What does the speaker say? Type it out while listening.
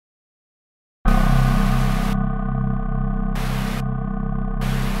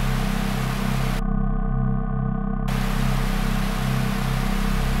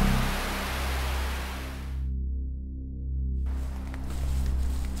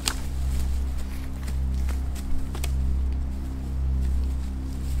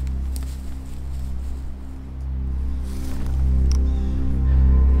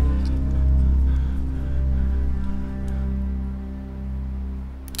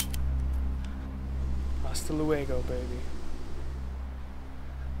Hasta luego, baby.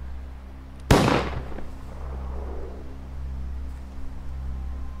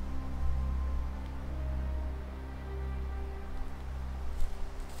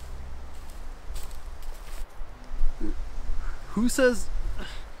 Who says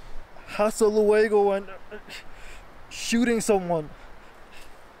Hasta luego when shooting someone?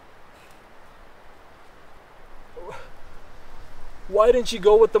 Why didn't you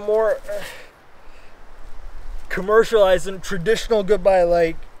go with the more commercialized and traditional goodbye,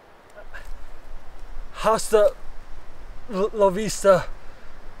 like Hasta la vista,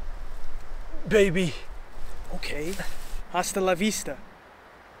 baby? Okay. Hasta la vista.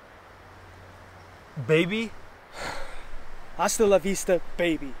 Baby? Hasta la vista,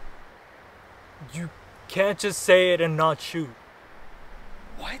 baby. You can't just say it and not shoot.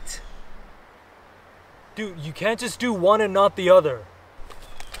 What? Dude, you can't just do one and not the other.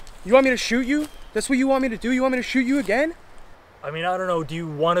 You want me to shoot you? That's what you want me to do? You want me to shoot you again? I mean, I don't know. Do you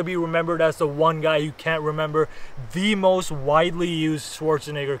want to be remembered as the one guy who can't remember the most widely used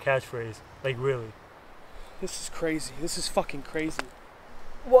Schwarzenegger catchphrase? Like, really? This is crazy. This is fucking crazy.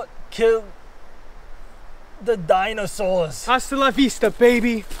 What killed the dinosaurs? Hasta la vista,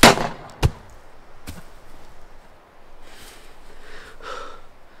 baby.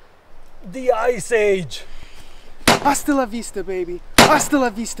 The Ice Age. Hasta la vista, baby. Hasta la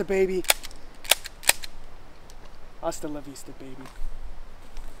vista, baby. Hasta la vista, baby.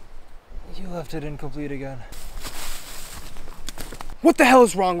 You left it incomplete again. What the hell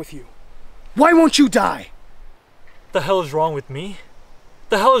is wrong with you? Why won't you die? The hell is wrong with me?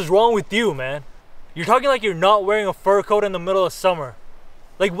 The hell is wrong with you, man? You're talking like you're not wearing a fur coat in the middle of summer.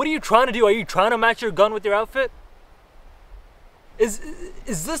 Like, what are you trying to do? Are you trying to match your gun with your outfit? Is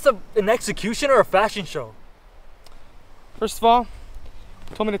this an execution or a fashion show? First of all,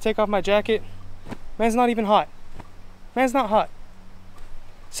 you told me to take off my jacket. Man's not even hot. Man's not hot.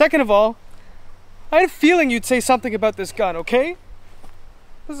 Second of all, I had a feeling you'd say something about this gun, okay?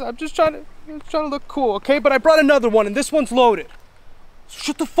 I'm just trying to look cool, okay? But I brought another one and this one's loaded. So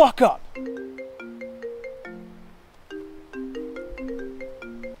shut the fuck up.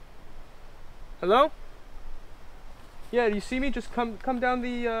 Hello? Yeah, do you see me? Just come down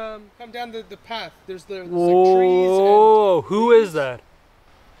the path. There's like trees. Whoa, who is that?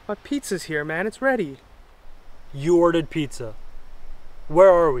 My pizza's here, man. It's ready. You ordered pizza. Where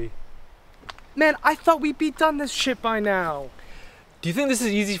are we? Man, I thought we'd be done this shit by now. Do you think this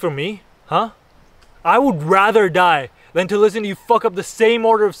is easy for me? Huh? I would rather die than to listen to you fuck up the same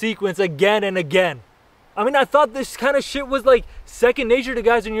order of sequence again and again. I mean, I thought this kind of shit was like second nature to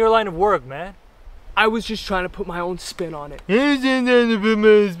guys in your line of work, man. I was just trying to put my own spin on it. You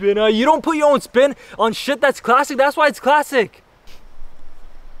don't put your own spin on shit that's classic. That's why it's classic.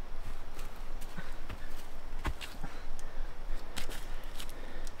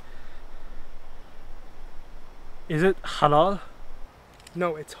 Is it halal?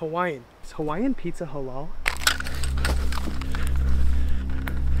 No, it's Hawaiian. Is Hawaiian pizza halal?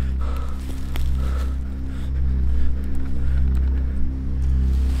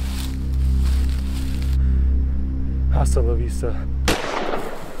 Hasta la vista.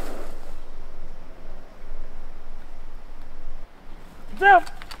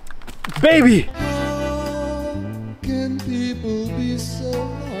 Baby! How can people be so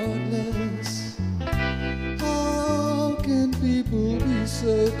heartless? How can people be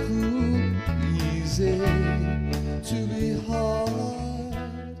so cruel? Easy to be hard.